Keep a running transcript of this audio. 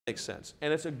makes sense.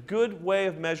 And it's a good way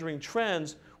of measuring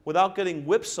trends without getting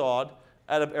whipsawed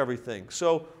out of everything.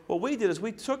 So what we did is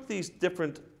we took these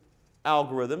different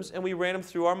algorithms and we ran them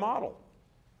through our model.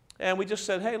 And we just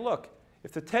said, hey, look,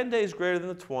 if the 10-day is greater than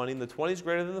the 20 and the 20 is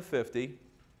greater than the 50,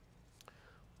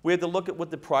 we had to look at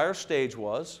what the prior stage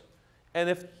was. And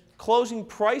if closing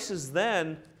prices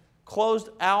then closed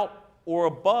out or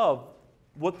above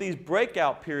what these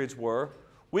breakout periods were,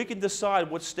 we can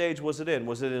decide what stage was it in.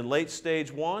 Was it in late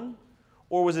stage 1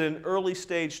 or was it in early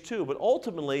stage 2? But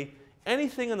ultimately,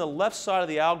 anything on the left side of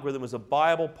the algorithm is a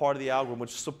viable part of the algorithm,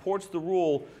 which supports the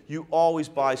rule you always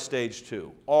buy stage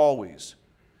 2, always.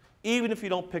 Even if you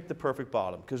don't pick the perfect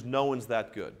bottom, because no one's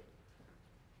that good.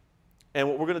 And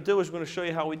what we're going to do is we're going to show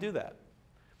you how we do that.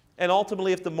 And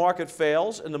ultimately, if the market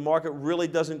fails and the market really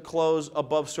doesn't close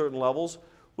above certain levels,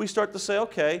 we start to say,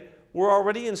 okay, we're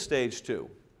already in stage 2.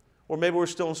 Or maybe we're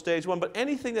still in stage 1. But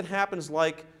anything that happens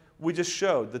like we just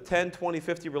showed, the 10, 20,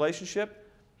 50 relationship,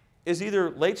 is either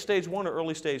late stage 1 or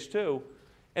early stage 2.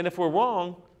 And if we're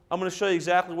wrong, I'm going to show you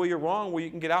exactly where you're wrong, where you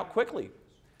can get out quickly.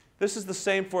 This is the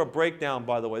same for a breakdown,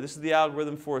 by the way. This is the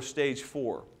algorithm for a stage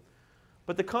 4.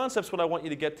 But the concept's what I want you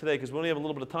to get today, because we only have a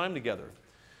little bit of time together.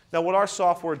 Now, what our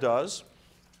software does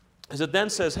is it then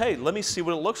says, hey, let me see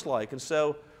what it looks like. And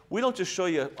so we don't just show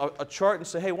you a chart and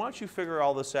say, hey, why don't you figure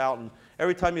all this out, and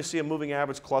every time you see a moving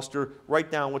average cluster,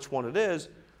 write down which one it is.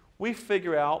 We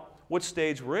figure out what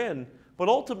stage we're in. But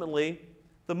ultimately,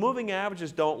 the moving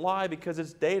averages don't lie because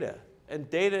it's data. And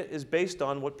data is based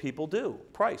on what people do,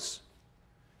 price.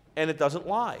 And it doesn't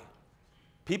lie.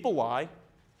 People lie.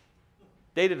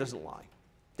 Data doesn't lie.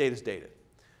 Data's data.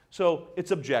 So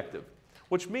it's objective,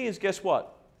 which means, guess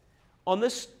what? On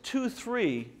this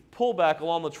 2-3 pullback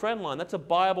along the trend line, that's a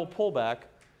viable pullback.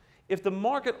 If the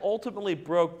market ultimately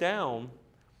broke down,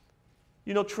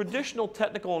 you know, traditional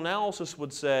technical analysis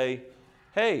would say,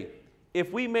 hey,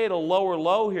 if we made a lower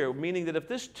low here, meaning that if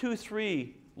this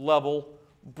 2-3 level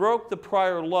broke the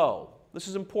prior low, this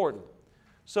is important.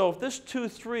 So if this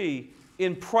 2-3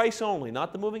 in price only,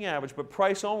 not the moving average, but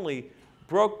price only,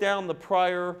 broke down the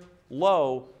prior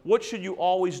low, what should you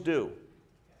always do?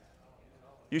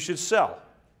 You should sell.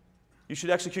 You should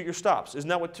execute your stops. Isn't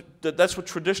that what, that's what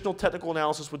traditional technical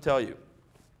analysis would tell you?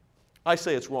 I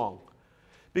say it's wrong.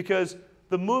 Because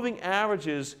the moving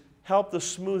averages help to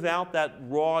smooth out that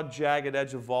raw, jagged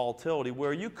edge of volatility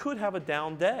where you could have a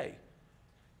down day.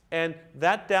 And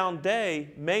that down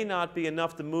day may not be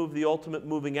enough to move the ultimate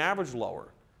moving average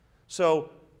lower.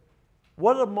 So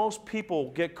what do most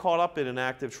people get caught up in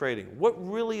active trading? What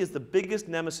really is the biggest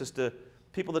nemesis to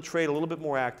people that trade a little bit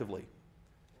more actively?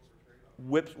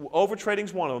 Overtrading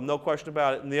is one of them, no question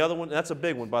about it. And the other one, that's a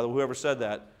big one, by the way, whoever said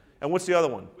that. And what's the other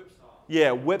one? Whipsaw.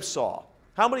 Yeah, whipsaw.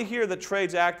 How many here that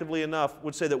trades actively enough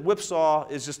would say that whipsaw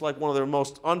is just like one of their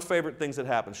most unfavorite things that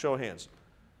happens? Show of hands.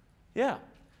 Yeah.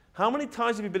 How many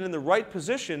times have you been in the right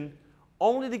position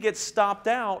only to get stopped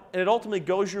out and it ultimately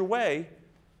goes your way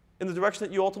in the direction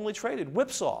that you ultimately traded?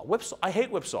 Whipsaw. Whipsaw. I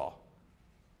hate whipsaw.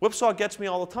 Whipsaw gets me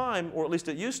all the time, or at least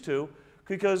it used to,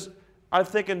 because I'm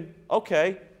thinking,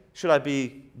 okay, should I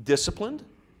be disciplined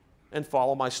and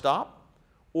follow my stop?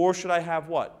 Or should I have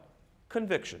what?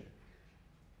 Conviction.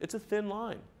 It's a thin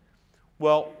line.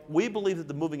 Well, we believe that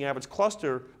the moving average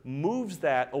cluster moves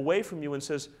that away from you and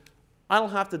says, I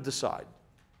don't have to decide.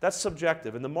 That's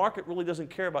subjective, and the market really doesn't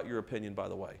care about your opinion, by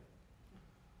the way.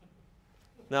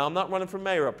 Now, I'm not running for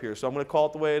mayor up here, so I'm going to call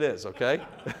it the way it is, okay?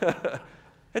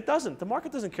 It doesn't. The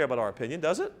market doesn't care about our opinion,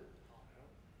 does it?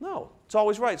 No. It's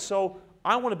always right. So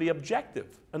I want to be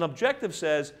objective. An objective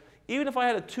says, even if I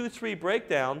had a 2-3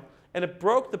 breakdown and it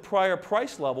broke the prior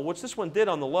price level, which this one did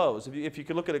on the lows, if you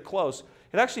could look at it close,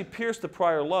 it actually pierced the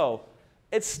prior low,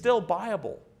 it's still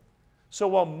buyable. So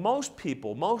while most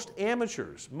people, most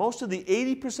amateurs, most of the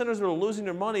 80%ers that are losing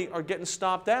their money are getting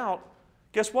stopped out,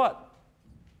 guess what?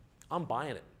 I'm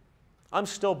buying it. I'm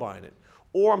still buying it.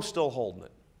 Or I'm still holding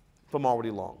it if I'm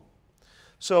already long.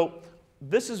 So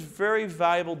this is very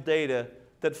valuable data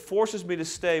that forces me to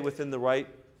stay within the right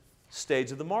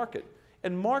stage of the market.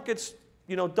 And markets,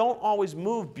 you know, don't always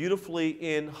move beautifully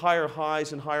in higher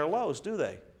highs and higher lows, do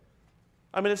they?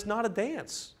 I mean, it's not a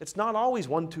dance. It's not always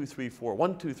 1, 2, 3, 4,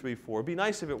 1, 2, 3, 4. It'd be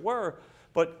nice if it were,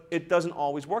 but it doesn't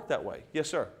always work that way. Yes,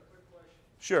 sir? Quick question.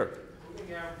 Sure.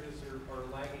 Moving averages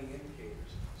are lagging indicators.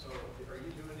 So are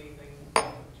you doing anything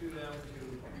to them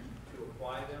to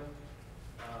apply them?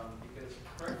 Because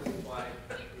correctly applied,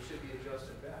 they should be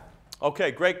adjusted back.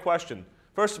 Okay, great question.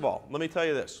 First of all, let me tell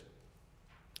you this.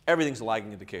 Everything's a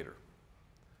lagging indicator.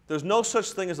 There's no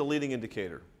such thing as a leading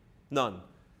indicator. None.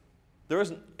 There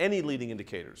isn't any leading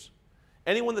indicators.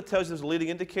 Anyone that tells you there's a leading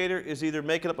indicator is either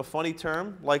making up a funny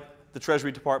term, like the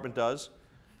Treasury Department does.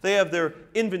 They have their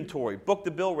inventory,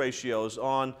 book-to-bill ratios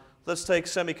on, let's take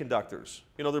semiconductors.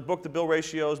 You know, their book-to-bill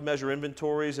ratios measure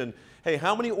inventories and, hey,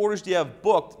 how many orders do you have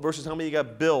booked versus how many you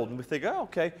got billed? And we think, oh,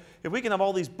 okay, if we can have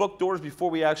all these booked orders before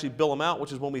we actually bill them out,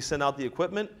 which is when we send out the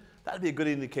equipment, that'd be a good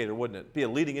indicator, wouldn't it? Be a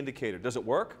leading indicator. Does it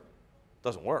work?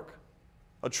 Doesn't work.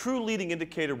 A true leading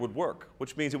indicator would work,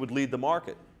 which means it would lead the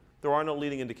market. There are no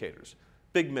leading indicators.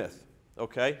 Big myth,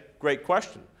 okay? Great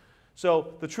question.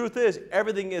 So the truth is,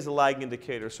 everything is a lagging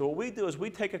indicator. So what we do is we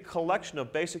take a collection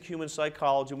of basic human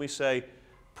psychology and we say,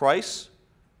 price,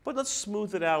 but let's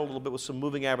smooth it out a little bit with some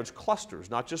moving average clusters,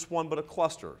 not just one, but a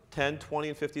cluster, 10, 20,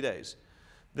 and 50 days.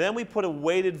 Then we put a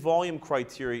weighted volume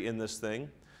criteria in this thing.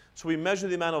 So we measure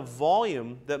the amount of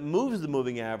volume that moves the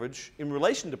moving average in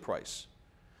relation to price.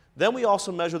 Then we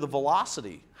also measure the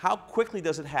velocity. How quickly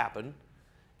does it happen?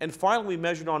 And finally, we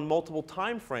measured on multiple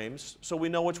time frames so we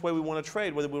know which way we want to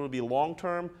trade, whether we want to be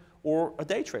long-term or a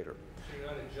day trader. So you're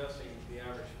not adjusting the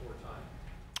average 4 times?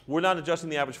 We're not adjusting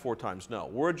the average 4 times, no.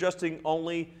 We're adjusting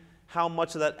only how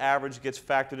much of that average gets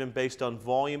factored in based on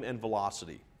volume and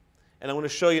velocity. And I'm going to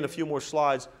show you in a few more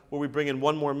slides where we bring in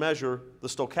one more measure, the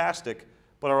stochastic,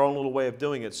 but our own little way of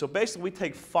doing it. So basically, we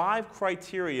take 5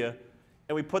 criteria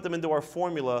and we put them into our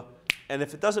formula, and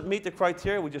if it doesn't meet the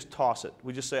criteria, we just toss it.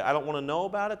 We just say, I don't want to know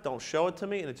about it, don't show it to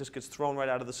me, and it just gets thrown right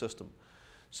out of the system.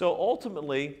 So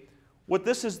ultimately, what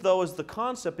this is, though, is the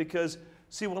concept, because,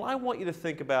 see, what I want you to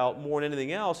think about more than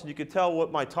anything else, and you can tell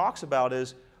what my talk's about,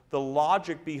 is the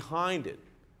logic behind it,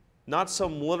 not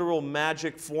some literal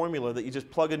magic formula that you just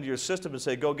plug into your system and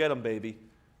say, go get them, baby,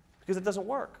 because it doesn't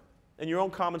work. And your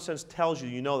own common sense tells you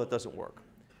you know that doesn't work.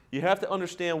 You have to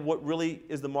understand what really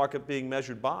is the market being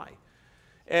measured by.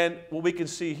 And what we can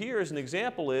see here as an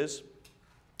example is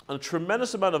a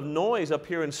tremendous amount of noise up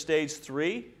here in stage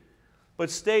 3, but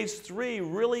stage 3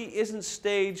 really isn't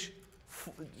stage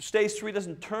 3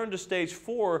 doesn't turn to stage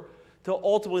 4 till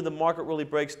ultimately the market really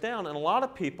breaks down. And a lot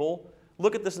of people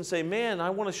look at this and say, man, I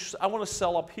want to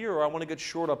sell up here, or I want to get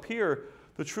short up here.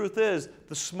 The truth is,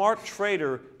 the smart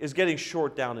trader is getting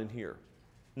short down in here,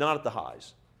 not at the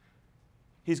highs.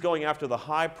 He's going after the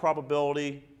high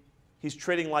probability. He's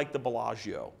trading like the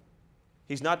Bellagio.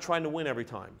 He's not trying to win every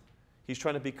time. He's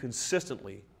trying to be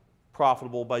consistently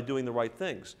profitable by doing the right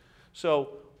things.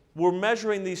 So we're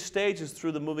measuring these stages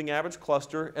through the moving average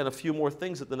cluster and a few more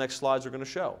things that the next slides are going to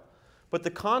show. But the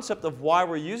concept of why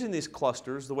we're using these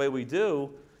clusters the way we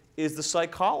do is the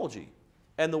psychology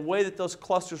and the way that those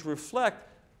clusters reflect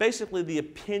basically the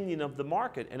opinion of the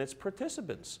market and its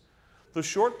participants. The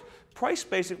short price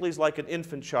basically is like an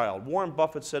infant child. Warren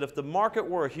Buffett said if the market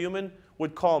were a human,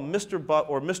 we'd call him Mr. Butt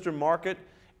or Mr. Market,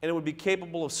 and it would be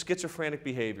capable of schizophrenic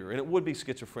behavior, and it would be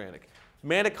schizophrenic.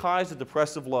 Manic highs to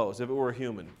depressive lows if it were a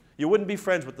human. You wouldn't be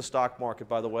friends with the stock market,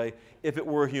 by the way, if it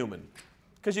were a human,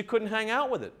 because you couldn't hang out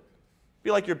with it.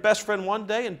 Be like your best friend one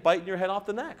day and biting your head off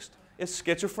the next. It's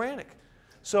schizophrenic.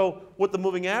 So what the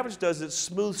moving average does is it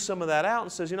smooths some of that out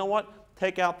and says, you know what?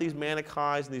 Take out these manic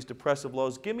highs and these depressive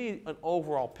lows. Give me an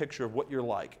overall picture of what you're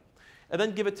like. And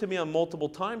then give it to me on multiple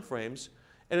time frames,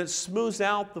 and it smooths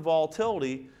out the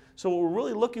volatility. So what we're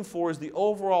really looking for is the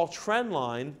overall trend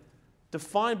line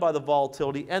defined by the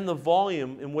volatility and the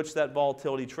volume in which that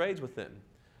volatility trades within.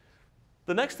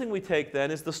 The next thing we take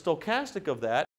then is the stochastic of that.